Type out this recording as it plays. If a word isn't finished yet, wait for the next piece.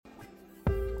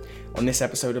On this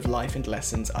episode of Life and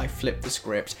Lessons, I flip the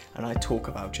script and I talk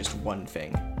about just one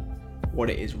thing: what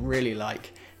it is really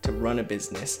like to run a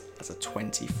business as a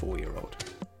 24-year-old.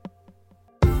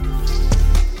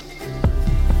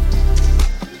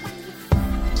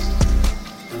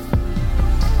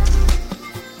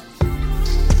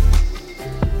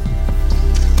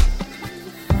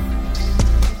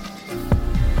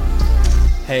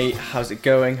 Hey, how's it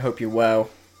going? Hope you're well.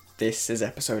 This is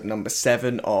episode number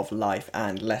 7 of Life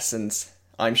and Lessons.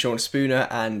 I'm Sean Spooner,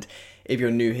 and if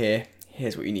you're new here,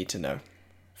 here's what you need to know.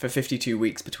 For 52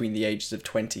 weeks between the ages of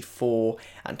 24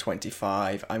 and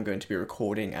 25, I'm going to be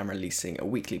recording and releasing a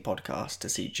weekly podcast to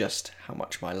see just how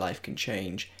much my life can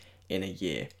change in a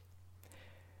year.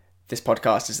 This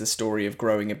podcast is the story of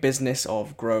growing a business,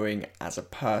 of growing as a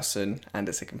person, and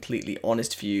it's a completely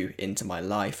honest view into my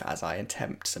life as I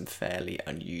attempt some fairly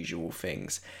unusual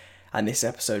things. And this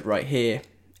episode right here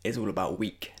is all about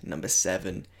week number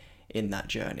 7 in that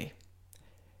journey.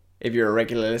 If you're a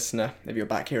regular listener, if you're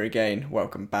back here again,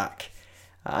 welcome back.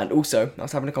 And also, I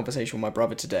was having a conversation with my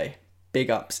brother today. Big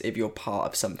ups if you're part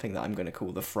of something that I'm going to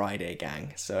call the Friday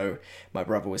gang. So my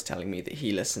brother was telling me that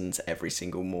he listens every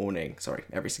single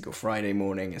Friday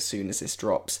morning as soon as this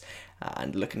drops,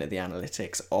 and looking at the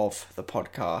analytics of the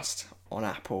podcast on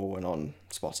Apple and on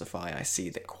Spotify, I see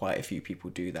that quite a few people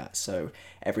do that. So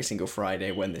every single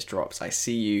Friday when this drops, I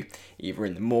see you either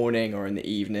in the morning or in the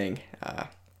evening,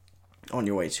 on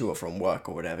your way to or from work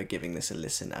or whatever, giving this a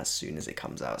listen as soon as it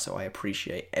comes out. So I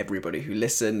appreciate everybody who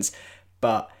listens,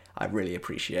 but I really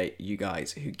appreciate you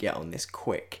guys who get on this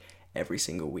quick every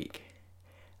single week.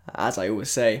 As I always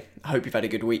say, I hope you've had a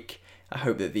good week. I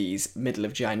hope that these middle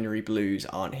of January blues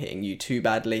aren't hitting you too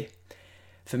badly.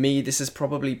 For me, this has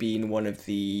probably been one of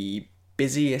the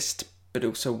busiest, but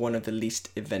also one of the least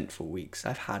eventful weeks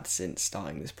I've had since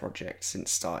starting this project,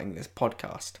 since starting this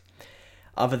podcast.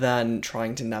 Other than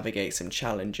trying to navigate some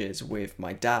challenges with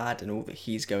my dad and all that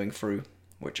he's going through,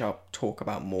 which I'll talk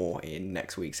about more in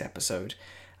next week's episode,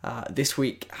 this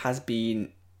week has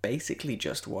been basically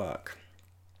just work.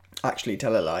 Actually,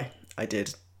 tell a lie, I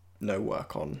did no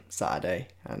work on Saturday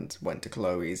and went to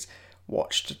Chloe's,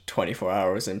 watched 24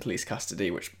 Hours in Police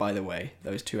Custody, which, by the way,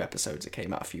 those 2 episodes that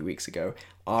came out a few weeks ago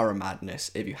are a madness.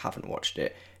 If you haven't watched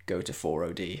it, go to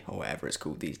 4OD or whatever it's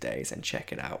called these days and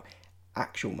check it out.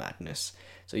 Actual madness.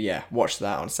 So yeah, watched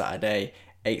that on Saturday,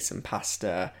 ate some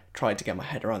pasta, tried to get my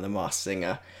head around The Masked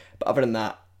Singer. But other than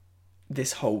that,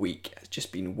 this whole week has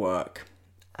just been work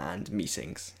and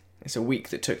meetings. It's a week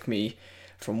that took me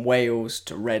from Wales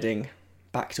to Reading,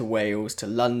 back to Wales to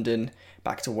London,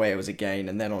 back to Wales again,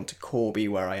 and then on to Corby,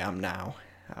 where I am now.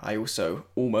 I also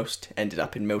almost ended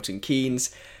up in Milton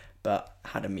Keynes, but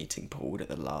had a meeting pulled at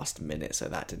the last minute, so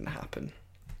that didn't happen.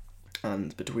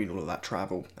 And between all of that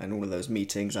travel and all of those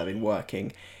meetings, I've been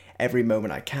working every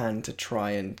moment I can to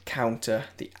try and counter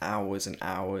the hours and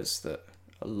hours that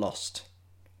are lost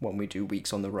when we do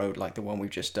weeks on the road like the one we've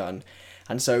just done.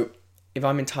 And so, if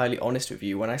I'm entirely honest with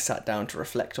you, when I sat down to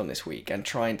reflect on this week and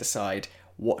try and decide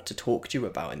what to talk to you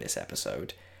about in this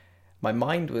episode, my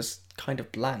mind was kind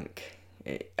of blank.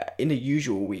 In a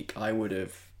usual week, I would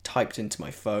have typed into my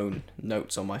phone,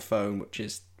 notes on my phone, which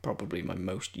is probably my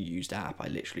most used app. I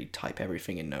literally type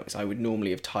everything in notes. I would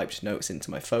normally have typed notes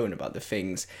into my phone about the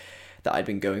things that I'd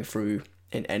been going through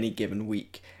in any given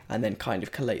week and then kind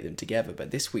of collate them together.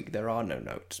 But this week there are no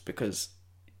notes because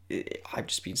I've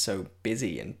just been so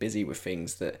busy with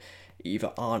things that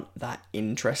either aren't that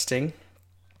interesting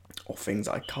or things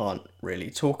I can't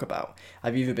really talk about.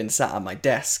 I've either been sat at my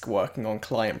desk working on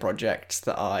client projects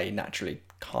that I naturally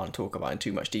can't talk about in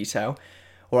too much detail,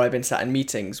 or I've been sat in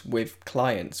meetings with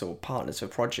clients or partners for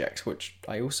projects which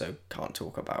I also can't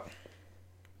talk about.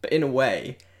 But in a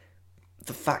way,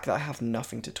 the fact that I have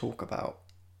nothing to talk about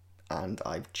and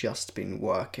I've just been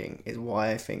working is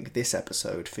why I think this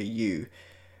episode for you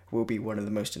will be one of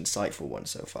the most insightful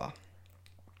ones so far.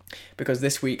 Because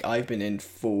this week I've been in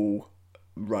full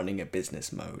running a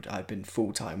business mode. I've been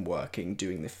full-time working,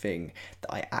 doing the thing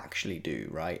that I actually do,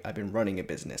 right? I've been running a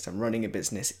business, and running a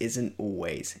business isn't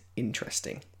always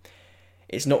interesting.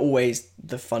 It's not always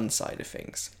the fun side of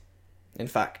things. In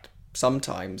fact,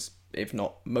 sometimes, if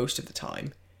not most of the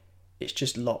time, it's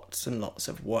just lots and lots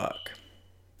of work.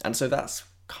 And so that's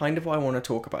kind of what I want to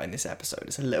talk about in this episode.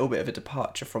 It's a little bit of a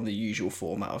departure from the usual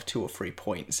format of 2 or 3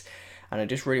 points, and I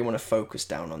just really want to focus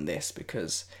down on this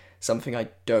because something I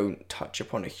don't touch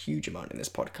upon a huge amount in this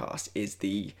podcast is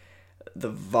the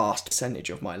vast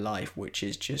percentage of my life which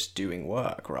is just doing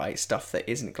work, right? Stuff that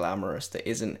isn't glamorous, that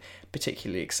isn't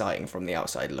particularly exciting from the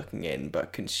outside looking in,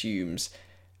 but consumes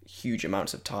huge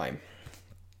amounts of time.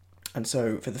 And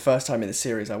so for the first time in the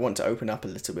series, I want to open up a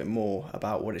little bit more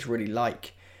about what it's really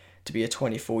like to be a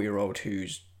 24-year-old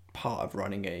who's part of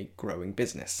running a growing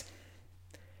business.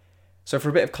 So for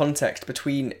a bit of context,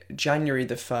 between January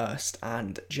the 1st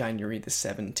and January the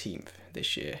 17th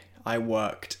this year, I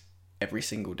worked every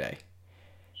single day.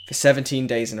 For 17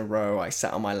 days in a row, I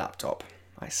sat on my laptop,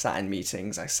 I sat in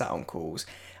meetings, I sat on calls,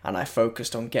 and I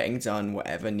focused on getting done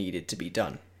whatever needed to be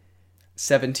done.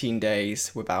 17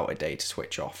 days without a day to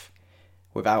switch off,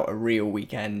 without a real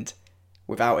weekend,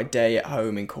 without a day at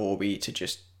home in Corby to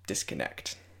just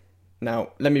disconnect.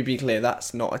 Now, let me be clear,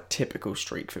 that's not a typical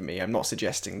streak for me. I'm not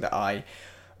suggesting that I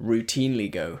routinely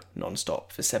go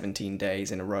non-stop for 17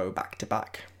 days in a row back to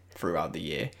back throughout the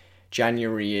year.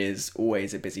 January is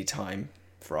always a busy time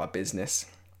for our business,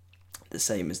 the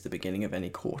same as the beginning of any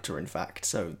quarter, in fact.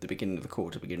 So the beginning of the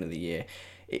quarter, beginning of the year,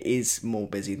 it is more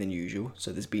busy than usual.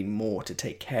 So there's been more to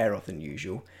take care of than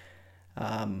usual.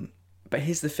 But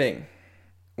here's the thing.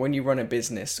 When you run a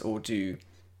business or do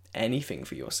anything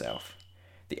for yourself,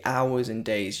 the hours and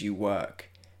days you work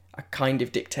are kind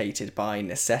of dictated by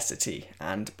necessity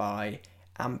and by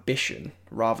ambition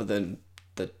rather than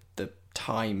the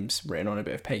times written on a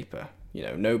bit of paper. You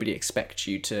know, nobody expects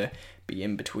you to be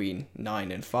in between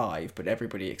 9 and 5, but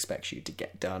everybody expects you to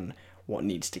get done what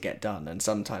needs to get done. And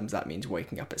sometimes that means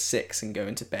waking up at 6 and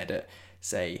going to bed at,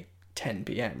 say, 10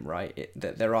 p.m, right?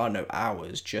 There are no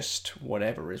hours, just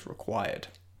whatever is required.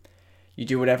 You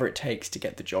do whatever it takes to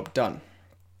get the job done.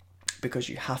 Because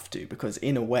you have to, because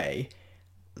in a way,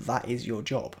 that is your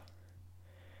job.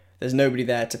 There's nobody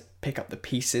there to pick up the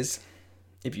pieces.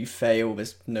 If you fail,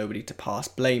 there's nobody to pass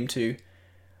blame to,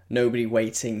 nobody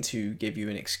waiting to give you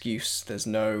an excuse. There's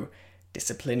no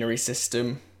disciplinary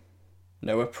system,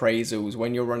 no appraisals.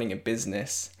 When you're running a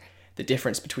business, the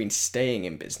difference between staying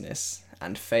in business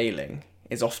and failing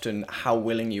is often how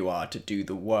willing you are to do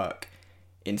the work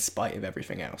in spite of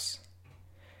everything else.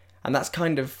 And that's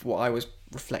kind of what I was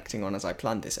reflecting on as I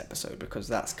planned this episode, because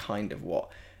that's kind of what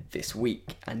this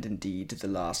week, and indeed the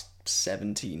last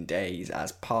 17 days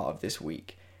as part of this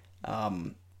week,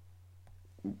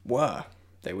 were.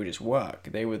 They were just work.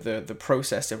 They were the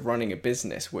process of running a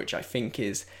business, which I think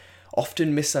is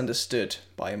often misunderstood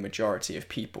by a majority of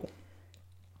people.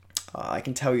 I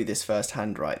can tell you this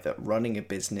firsthand, right, that running a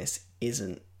business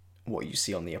isn't what you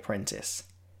see on The Apprentice.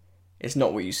 It's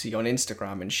not what you see on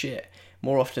Instagram and shit.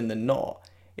 More often than not,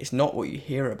 it's not what you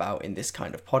hear about in this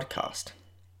kind of podcast.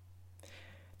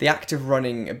 The act of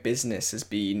running a business has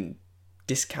been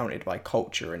discounted by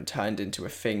culture and turned into a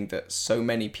thing that so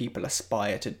many people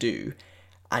aspire to do,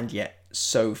 and yet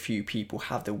so few people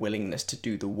have the willingness to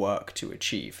do the work to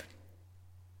achieve.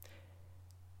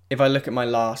 If I look at my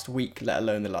last week, let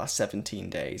alone the last 17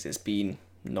 days, it's been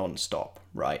non-stop,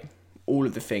 right? All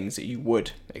of the things that you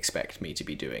would expect me to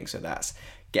be doing. So that's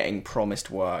getting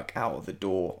promised work out of the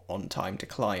door on time to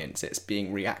clients. It's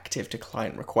being reactive to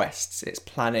client requests. It's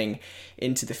planning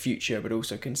into the future, but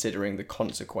also considering the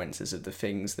consequences of the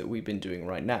things that we've been doing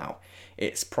right now.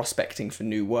 It's prospecting for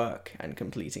new work and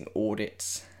completing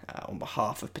audits on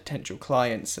behalf of potential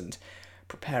clients and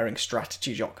preparing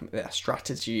strategy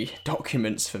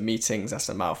documents for meetings. That's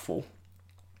a mouthful.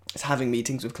 It's having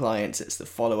meetings with clients, it's the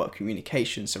follow-up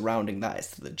communication surrounding that, it's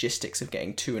the logistics of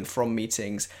getting to and from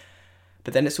meetings.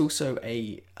 But then it's also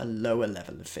a lower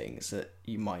level of things that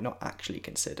you might not actually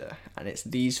consider. And it's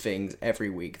these things every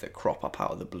week that crop up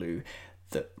out of the blue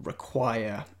that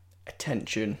require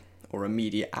attention or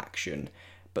immediate action,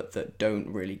 but that don't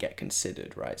really get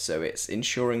considered, right? So it's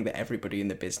ensuring that everybody in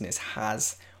the business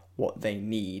has what they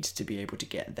need to be able to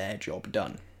get their job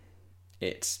done.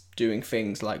 It's doing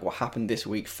things like what happened this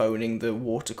week, phoning the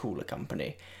water cooler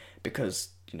company because,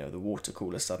 you know, the water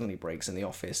cooler suddenly breaks in the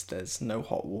office. There's no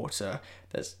hot water.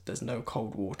 There's no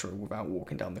cold water without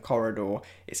walking down the corridor.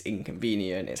 It's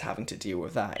inconvenient. It's having to deal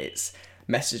with that. It's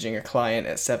messaging a client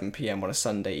at 7 p.m. on a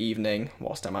Sunday evening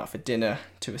whilst I'm out for dinner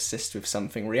to assist with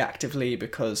something reactively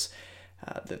because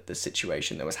the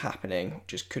situation that was happening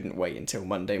just couldn't wait until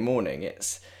Monday morning.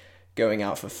 It's going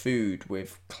out for food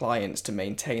with clients to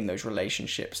maintain those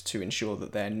relationships to ensure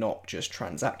that they're not just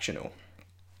transactional.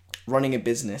 Running a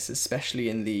business, especially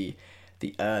in the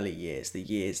early years, the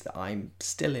years that I'm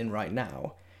still in right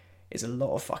now, is a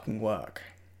lot of fucking work.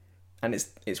 And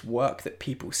it's work that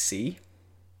people see,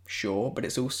 sure, but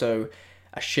it's also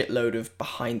a shitload of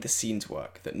behind the scenes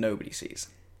work that nobody sees.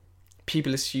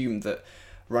 People assume that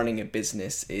running a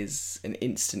business is an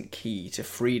instant key to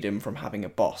freedom from having a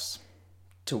boss,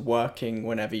 to working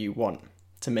whenever you want,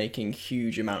 to making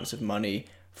huge amounts of money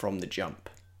from the jump.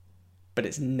 But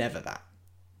it's never that.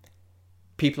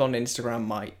 People on Instagram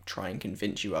might try and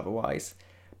convince you otherwise,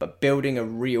 But building a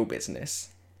real business,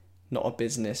 not a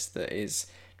business that is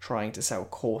trying to sell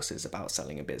courses about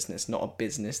selling a business, not a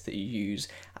business that you use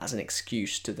as an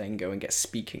excuse to then go and get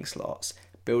speaking slots.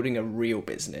 Building a real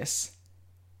business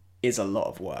is a lot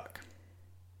of work.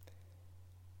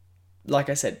 Like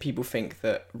I said, people think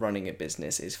that running a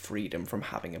business is freedom from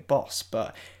having a boss,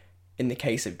 but in the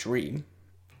case of Dream,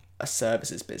 a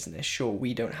services business, sure,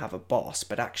 we don't have a boss,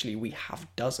 but actually we have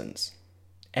dozens.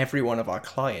 Every one of our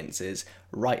clients is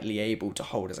rightly able to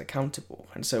hold us accountable,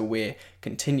 and so we're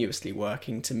continuously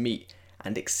working to meet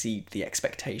and exceed the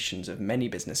expectations of many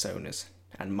business owners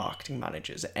and marketing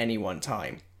managers at any one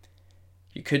time.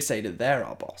 You could say that they're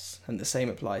our boss, and the same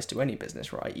applies to any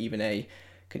business, right? Even a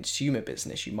consumer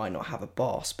business, you might not have a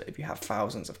boss, but if you have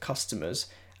thousands of customers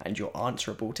and you're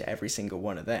answerable to every single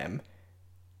one of them,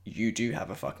 you do have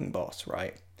a fucking boss,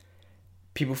 right?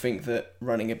 People think that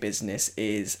running a business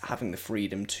is having the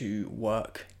freedom to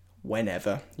work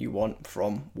whenever you want,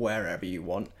 from wherever you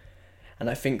want. And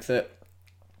I think that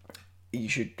it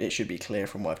should be clear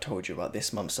from what I've told you about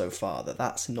this month so far that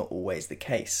that's not always the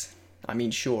case. I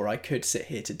mean, sure, I could sit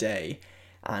here today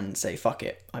and say, fuck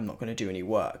it, I'm not going to do any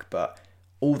work. But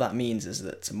all that means is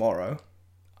that tomorrow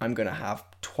I'm going to have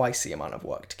twice the amount of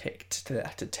work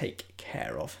to take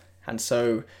care of. And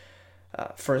so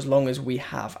for as long as we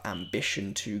have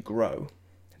ambition to grow,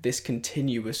 this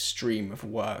continuous stream of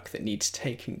work that needs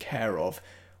taken care of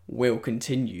will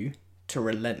continue to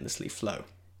relentlessly flow.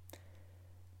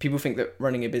 People think that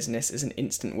running a business is an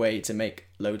instant way to make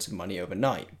loads of money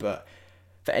overnight, but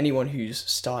for anyone who's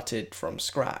started from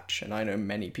scratch, and I know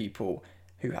many people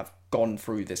who have gone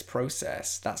through this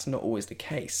process, that's not always the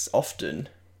case. Often,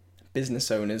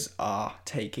 business owners are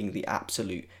taking the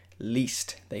absolute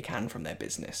least they can from their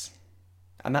business.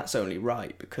 And that's only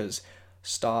right, because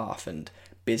staff and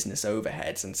business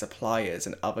overheads and suppliers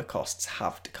and other costs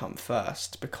have to come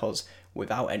first, because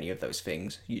without any of those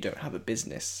things, you don't have a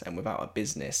business, and without a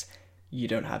business, you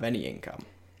don't have any income.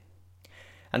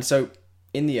 And so,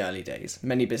 in the early days,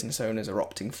 many business owners are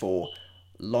opting for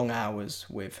long hours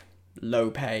with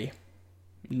low pay,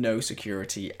 no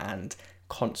security, and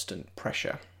constant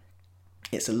pressure.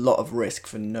 It's a lot of risk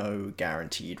for no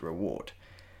guaranteed reward.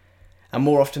 And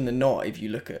more often than not, if you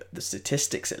look at the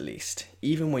statistics at least,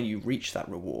 even when you reach that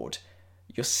reward,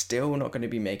 you're still not going to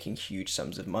be making huge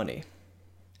sums of money.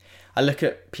 I look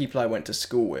at people I went to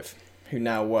school with who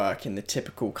now work in the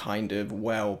typical kind of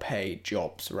well-paid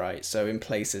jobs, right? So in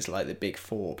places like the Big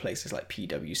Four, places like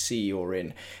PwC, or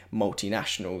in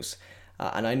multinationals.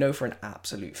 And I know for an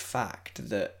absolute fact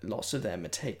that lots of them are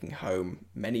taking home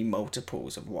many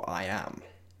multiples of what I am,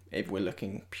 if we're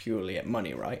looking purely at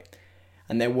money, right?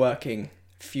 And they're working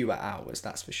fewer hours,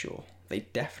 that's for sure. They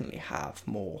definitely have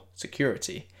more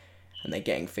security, and they're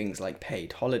getting things like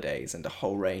paid holidays and a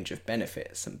whole range of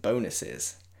benefits and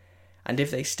bonuses. And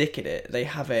if they stick at it, they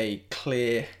have a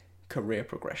clear career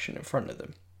progression in front of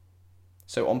them.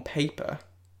 So on paper,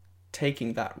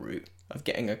 taking that route of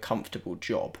getting a comfortable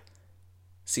job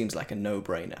seems like a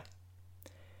no-brainer.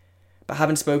 But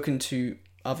having spoken to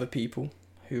other people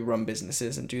who run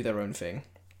businesses and do their own thing,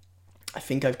 I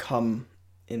think I've come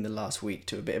in the last week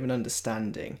to a bit of an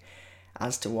understanding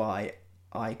as to why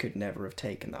I could never have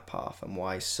taken that path, and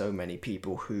why so many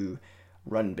people who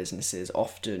run businesses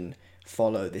often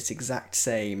follow this exact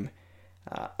same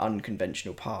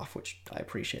unconventional path, which I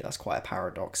appreciate. That's quite a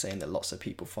paradox, saying that lots of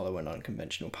people follow an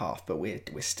unconventional path, but we're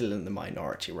still in the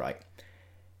minority, right?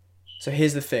 So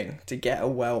here's the thing: to get a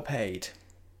well-paid,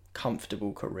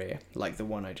 comfortable career like the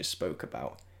one I just spoke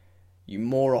about, you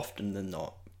more often than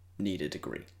not need a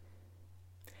degree.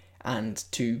 And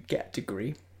to get a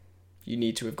degree, you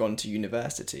need to have gone to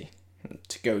university. And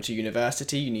to go to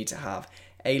university, you need to have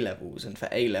A-levels, and for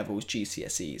A-levels,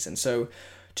 GCSEs. And so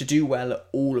to do well at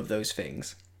all of those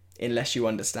things, unless you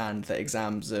understand that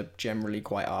exams are generally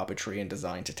quite arbitrary and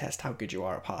designed to test how good you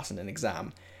are at passing an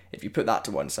exam, if you put that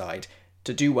to one side,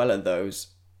 to do well at those,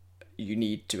 you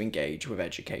need to engage with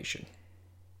education.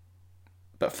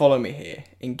 But follow me here.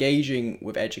 Engaging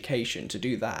with education, to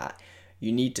do that,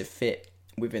 you need to fit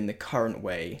within the current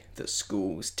way that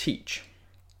schools teach.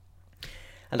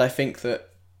 And I think that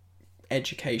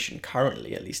education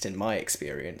currently, at least in my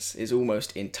experience, is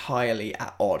almost entirely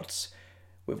at odds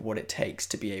with what it takes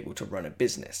to be able to run a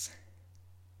business.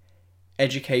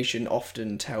 Education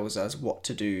often tells us what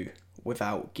to do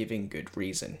without giving good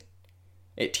reason.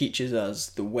 It teaches us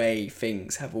the way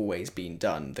things have always been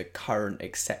done, the current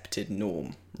accepted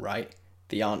norm, right?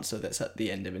 The answer that's at the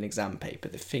end of an exam paper,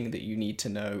 the thing that you need to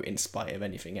know in spite of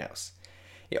anything else.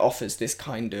 It offers this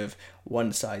kind of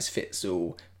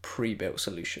one-size-fits-all pre-built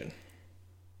solution.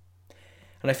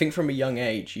 And I think from a young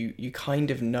age, you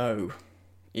kind of know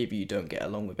if you don't get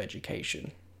along with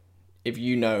education. If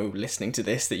you know, listening to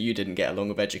this, that you didn't get along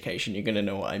with education, you're going to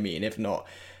know what I mean. If not,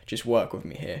 just work with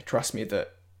me here. Trust me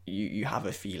that you have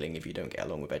a feeling if you don't get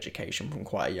along with education from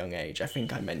quite a young age. I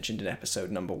think I mentioned in episode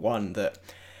number 1 that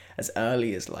as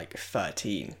early as like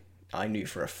 13, I knew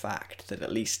for a fact that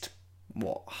at least,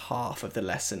 half of the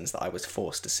lessons that I was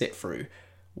forced to sit through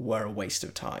were a waste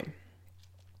of time.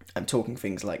 I'm talking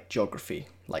things like geography,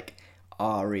 like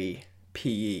RE,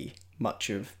 PE, much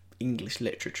of English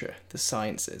literature, the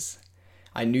sciences.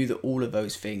 I knew that all of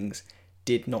those things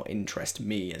did not interest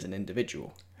me as an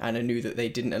individual, and I knew that they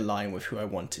didn't align with who I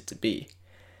wanted to be.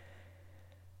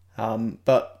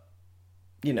 But,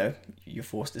 you're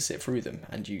forced to sit through them,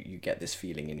 and you get this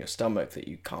feeling in your stomach that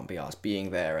you can't be asked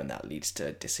being there, and that leads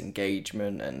to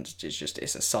disengagement, and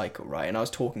it's a cycle, right? And I was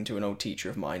talking to an old teacher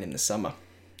of mine in the summer,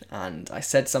 and I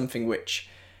said something which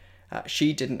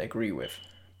she didn't agree with,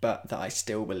 but that I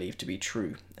still believe to be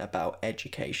true about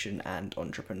education and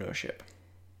entrepreneurship.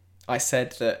 I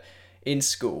said that in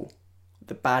school,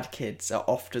 the bad kids are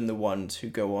often the ones who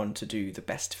go on to do the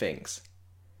best things.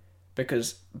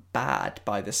 Because bad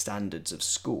by the standards of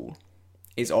school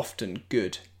is often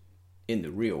good in the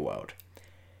real world.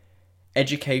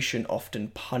 Education often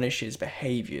punishes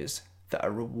behaviours that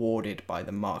are rewarded by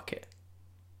the market.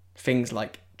 Things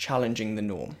like challenging the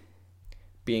norm,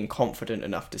 being confident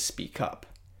enough to speak up,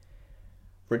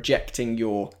 rejecting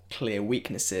your clear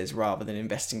weaknesses rather than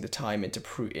investing the time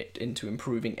into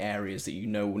improving areas that you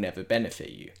know will never benefit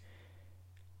you.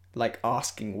 Like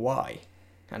asking why,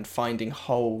 and finding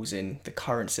holes in the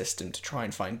current system to try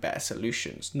and find better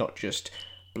solutions, not just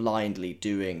blindly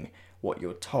doing what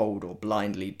you're told or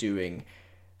blindly doing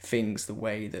things the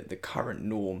way that the current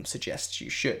norm suggests you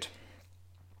should.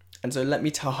 And so let me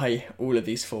tie all of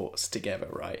these thoughts together,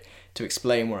 right, to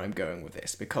explain where I'm going with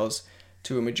this, because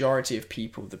to a majority of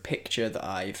people, the picture that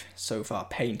I've so far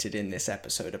painted in this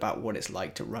episode about what it's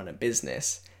like to run a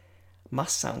business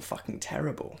must sound fucking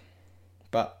terrible.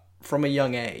 But from a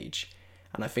young age,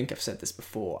 and I think I've said this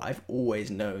before, I've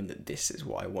always known that this is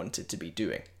what I wanted to be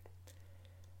doing.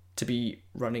 To be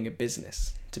running a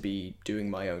business, to be doing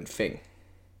my own thing,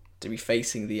 to be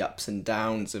facing the ups and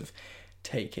downs of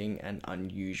taking an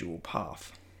unusual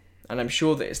path. And I'm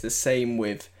sure that it's the same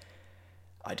with,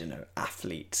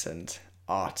 athletes and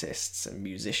artists and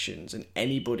musicians and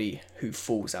anybody who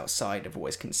falls outside of what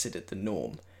is considered the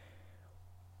norm.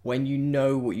 When you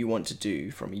know what you want to do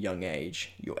from a young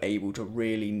age, you're able to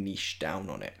really niche down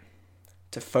on it,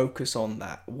 to focus on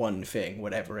that one thing,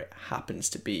 whatever it happens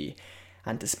to be,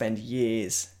 and to spend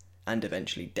years and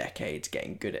eventually decades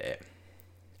getting good at it.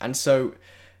 And so,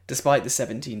 despite the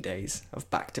 17 days of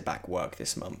back-to-back work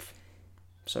this month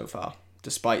so far,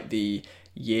 despite the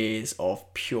years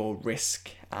of pure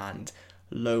risk and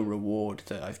low reward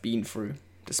that I've been through,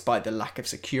 despite the lack of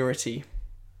security,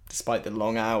 despite the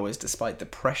long hours, despite the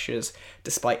pressures,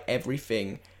 despite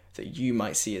everything that you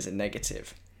might see as a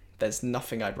negative, there's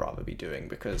nothing I'd rather be doing,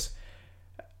 because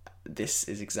this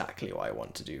is exactly what I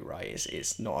want to do, right?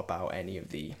 It's not about any of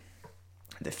the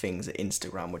things that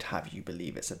Instagram would have you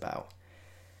believe it's about.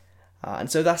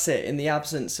 And so that's it. In the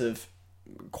absence of,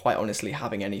 quite honestly,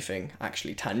 having anything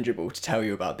actually tangible to tell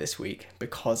you about this week,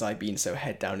 because I've been so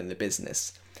head down in the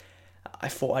business, I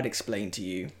thought I'd explain to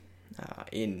you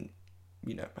in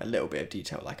a little bit of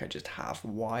detail, like I just have,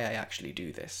 why I actually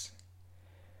do this.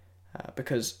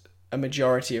 Because a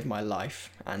majority of my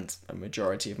life and a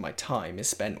majority of my time is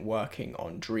spent working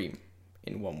on Dream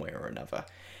in one way or another.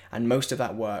 And most of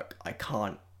that work I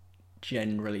can't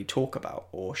generally talk about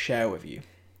or share with you.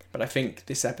 But I think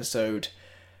this episode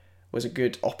was a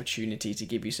good opportunity to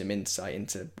give you some insight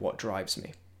into what drives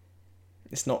me.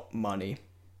 It's not money.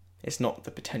 It's not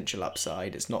the potential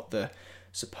upside. It's not the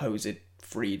supposed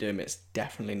freedom. It's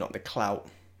definitely not the clout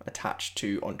attached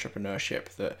to entrepreneurship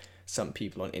that some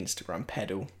people on Instagram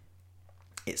peddle.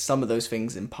 It's some of those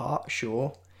things in part,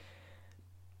 sure.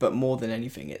 But more than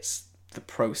anything, it's the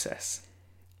process.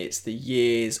 It's the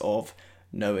years of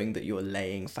knowing that you're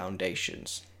laying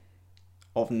foundations,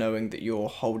 of knowing that you're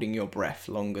holding your breath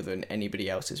longer than anybody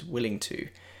else is willing to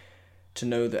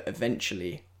know that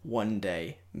eventually, one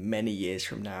day, many years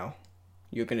from now,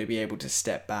 you're going to be able to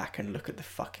step back and look at the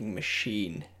fucking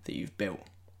machine that you've built.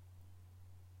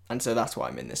 And so that's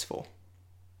what I'm in this for.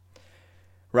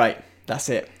 Right, that's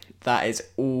it. That is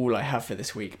all I have for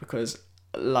this week, because,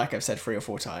 like I've said 3 or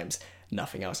 4 times,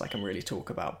 nothing else I can really talk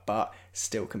about, but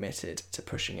still committed to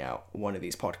pushing out one of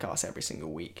these podcasts every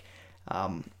single week.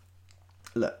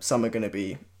 Look, some are going to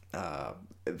be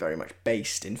very much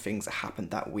based in things that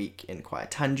happened that week in quite a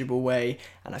tangible way.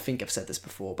 And I think I've said this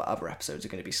before, but other episodes are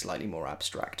going to be slightly more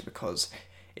abstract because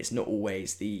it's not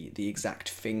always the exact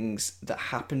things that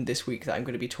happened this week that I'm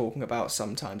going to be talking about.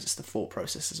 Sometimes it's the thought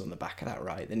processes on the back of that,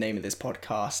 right? The name of this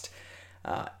podcast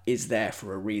is there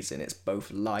for a reason. It's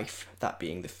both life, that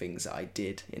being the things that I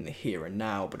did in the here and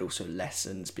now, but also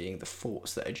lessons being the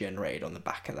thoughts that are generated on the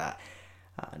back of that.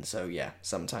 And so, yeah,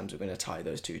 sometimes we're going to tie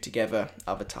those two together.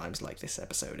 Other times, like this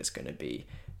episode, it's going to be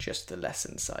just the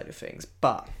lesson side of things.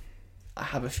 But I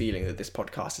have a feeling that this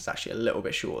podcast is actually a little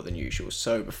bit shorter than usual.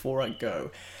 So before I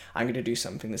go, I'm going to do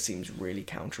something that seems really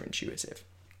counterintuitive.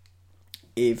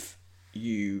 If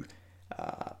you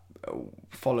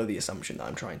follow the assumption that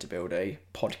I'm trying to build a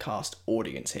podcast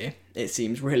audience here, it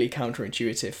seems really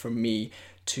counterintuitive for me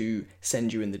to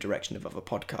send you in the direction of other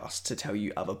podcasts, to tell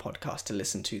you other podcasts to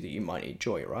listen to that you might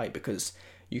enjoy, right? Because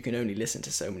you can only listen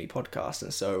to so many podcasts,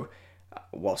 and so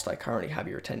whilst I currently have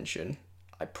your attention,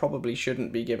 I probably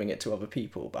shouldn't be giving it to other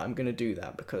people, but I'm going to do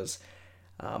that because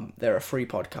there are free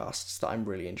podcasts that I'm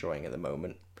really enjoying at the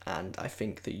moment, and I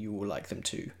think that you will like them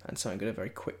too, and so I'm going to very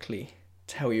quickly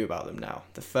tell you about them now.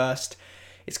 The first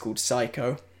is called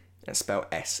Psycho, it's spelled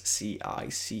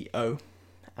S-C-I-C-O,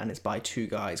 and it's by two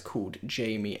guys called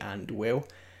Jamie and Will.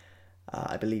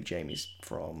 I believe Jamie's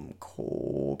from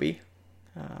Corby.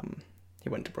 He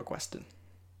went to Brook Weston,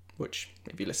 which,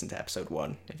 if you listen to episode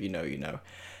 1, if you know, you know.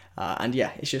 And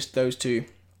yeah, it's just those two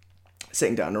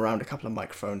sitting down around a couple of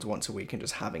microphones once a week and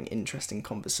just having interesting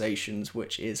conversations,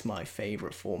 which is my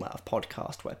favourite format of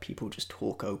podcast, where people just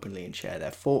talk openly and share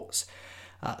their thoughts.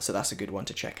 So that's a good one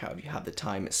to check out if you have the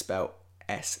time. It's spelled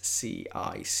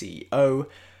S-C-I-C-O.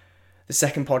 The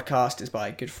second podcast is by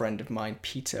a good friend of mine,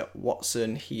 Peter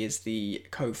Watson. He is the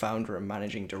co-founder and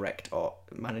managing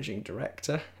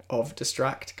director of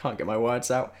Distract. Can't get my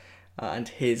words out. And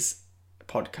his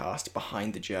podcast,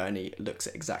 Behind the Journey, looks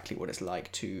at exactly what it's like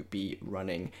to be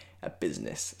running a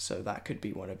business. So that could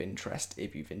be one of interest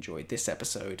if you've enjoyed this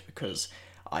episode, because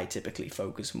I typically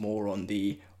focus more on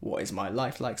the what is my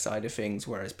life like side of things,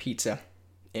 whereas Peter,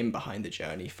 in Behind the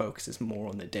Journey, focuses more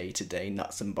on the day-to-day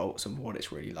nuts and bolts of what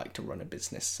it's really like to run a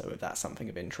business. So if that's something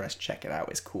of interest, check it out.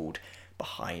 It's called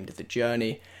Behind the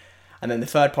Journey. And then the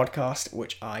third podcast,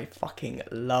 which I fucking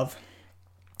love,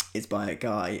 is by a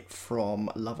guy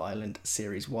from Love Island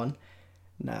Series 1.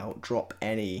 Now, drop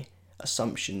any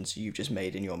assumptions you've just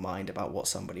made in your mind about what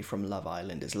somebody from Love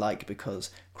Island is like, because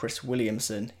Chris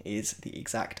Williamson is the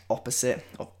exact opposite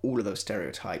of all of those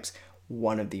stereotypes.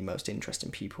 One of the most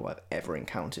interesting people I've ever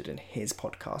encountered, in his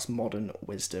podcast, Modern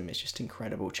Wisdom, is just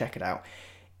incredible. Check it out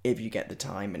if you get the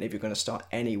time, and if you're going to start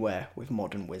anywhere with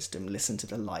Modern Wisdom, listen to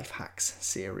the Life Hacks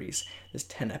series. There's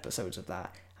 10 episodes of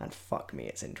that, and fuck me,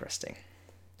 it's interesting.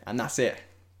 And that's it.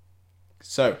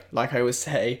 So, like I always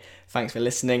say, thanks for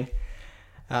listening.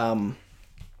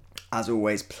 As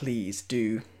always, please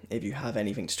do, if you have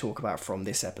anything to talk about from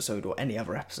this episode or any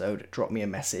other episode, drop me a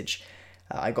message.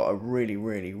 I got a really,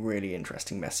 really, really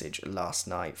interesting message last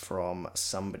night from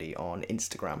somebody on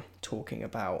Instagram talking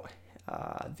about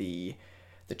the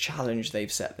challenge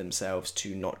they've set themselves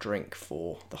to not drink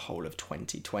for the whole of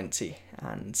 2020,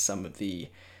 and some of the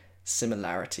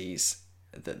similarities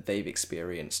that they've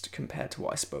experienced compared to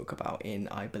what I spoke about in,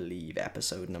 I believe,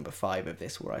 episode number 5 of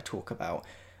this, where I talk about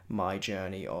my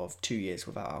journey of 2 years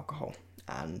without alcohol.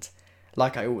 And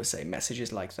like I always say,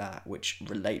 messages like that, which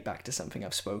relate back to something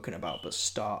I've spoken about but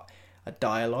start a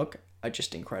dialogue, are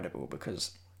just incredible,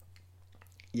 because,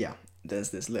 yeah,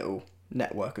 there's this little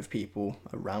network of people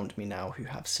around me now who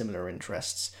have similar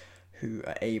interests, who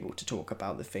are able to talk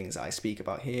about the things I speak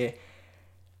about here.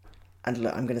 And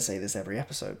look, I'm going to say this every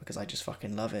episode because I just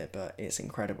fucking love it, but it's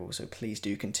incredible, so please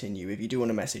do continue. If you do want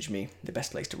to message me, the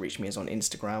best place to reach me is on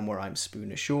Instagram, where I'm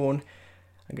Spooner Sean.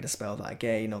 I'm going to spell that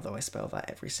again, although I spell that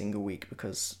every single week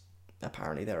because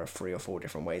apparently there are 3 or 4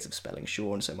 different ways of spelling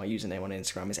Sean. So my username on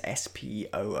Instagram is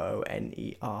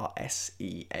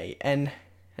SPOONERSEAN.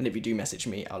 And if you do message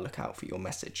me, I'll look out for your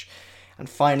message. And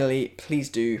finally, please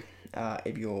do,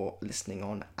 if you're listening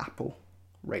on Apple,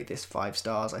 rate this 5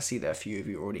 stars. I see that a few of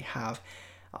you already have.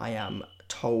 I am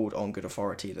told on good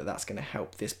authority that that's going to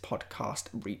help this podcast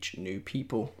reach new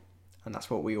people, and that's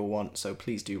what we all want. So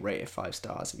please do rate it 5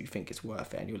 stars if you think it's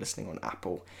worth it and you're listening on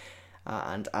Apple.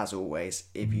 And as always,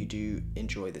 if you do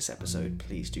enjoy this episode,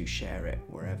 please do share it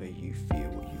wherever you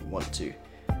feel you want to.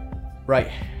 Right,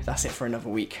 that's it for another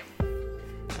week.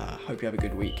 Hope you have a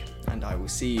good week, and I will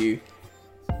see you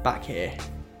back here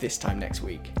this time next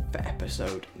week for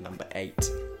episode number 8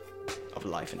 of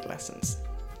Life and Lessons.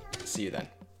 See you then.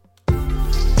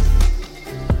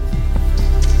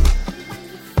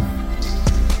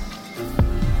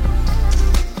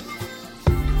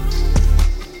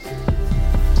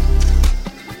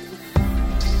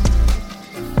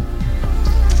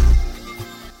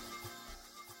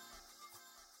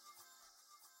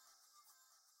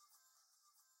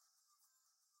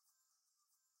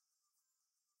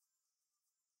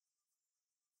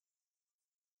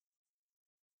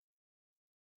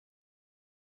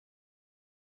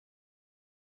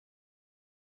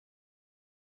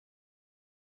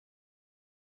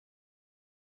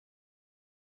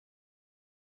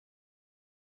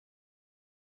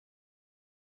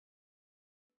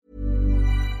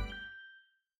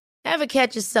 Ever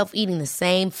catch yourself eating the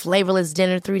same flavorless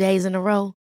dinner 3 days in a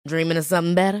row? Dreaming of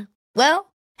something better?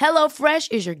 Well,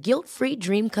 HelloFresh is your guilt-free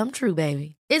dream come true,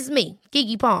 baby. It's me,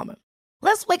 Keke Palmer.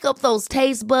 Let's wake up those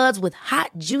taste buds with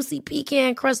hot, juicy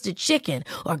pecan-crusted chicken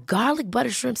or garlic butter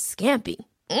shrimp scampi.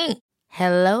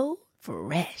 Hello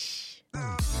Fresh.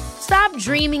 Stop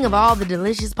dreaming of all the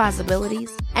delicious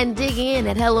possibilities and dig in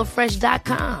at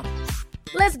HelloFresh.com.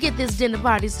 Let's get this dinner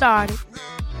party started.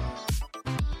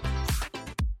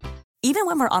 Even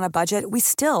when we're on a budget, we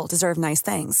still deserve nice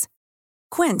things.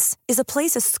 Quince is a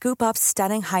place to scoop up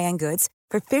stunning high-end goods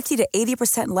for 50 to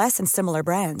 80% less than similar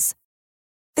brands.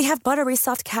 They have buttery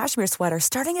soft cashmere sweaters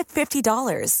starting at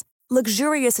 $50,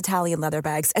 luxurious Italian leather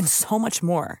bags, and so much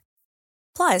more.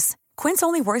 Plus, Quince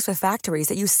only works with factories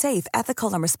that use safe,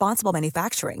 ethical, and responsible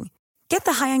manufacturing. Get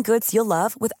the high-end goods you'll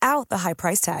love without the high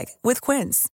price tag with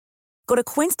Quince. Go to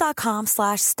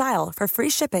quince.com/style for free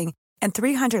shipping and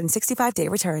 365-day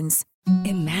returns.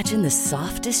 Imagine the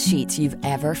softest sheets you've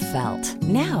ever felt.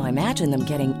 Now imagine them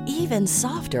getting even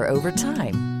softer over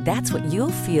time. That's what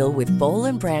you'll feel with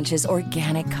Boll & Branch's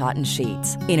organic cotton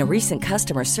sheets. In a recent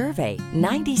customer survey,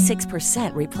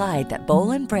 96% replied that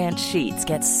Boll & Branch sheets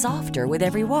get softer with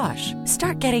every wash.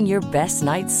 Start getting your best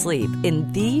night's sleep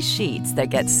in these sheets that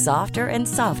get softer and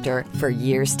softer for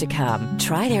years to come.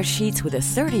 Try their sheets with a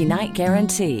 30-night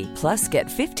guarantee. Plus, get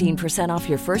 15% off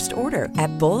your first order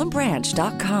at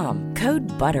bollandbranch.com. Code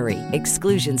BUTTERY.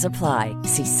 Exclusions apply.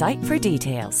 See site for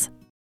details.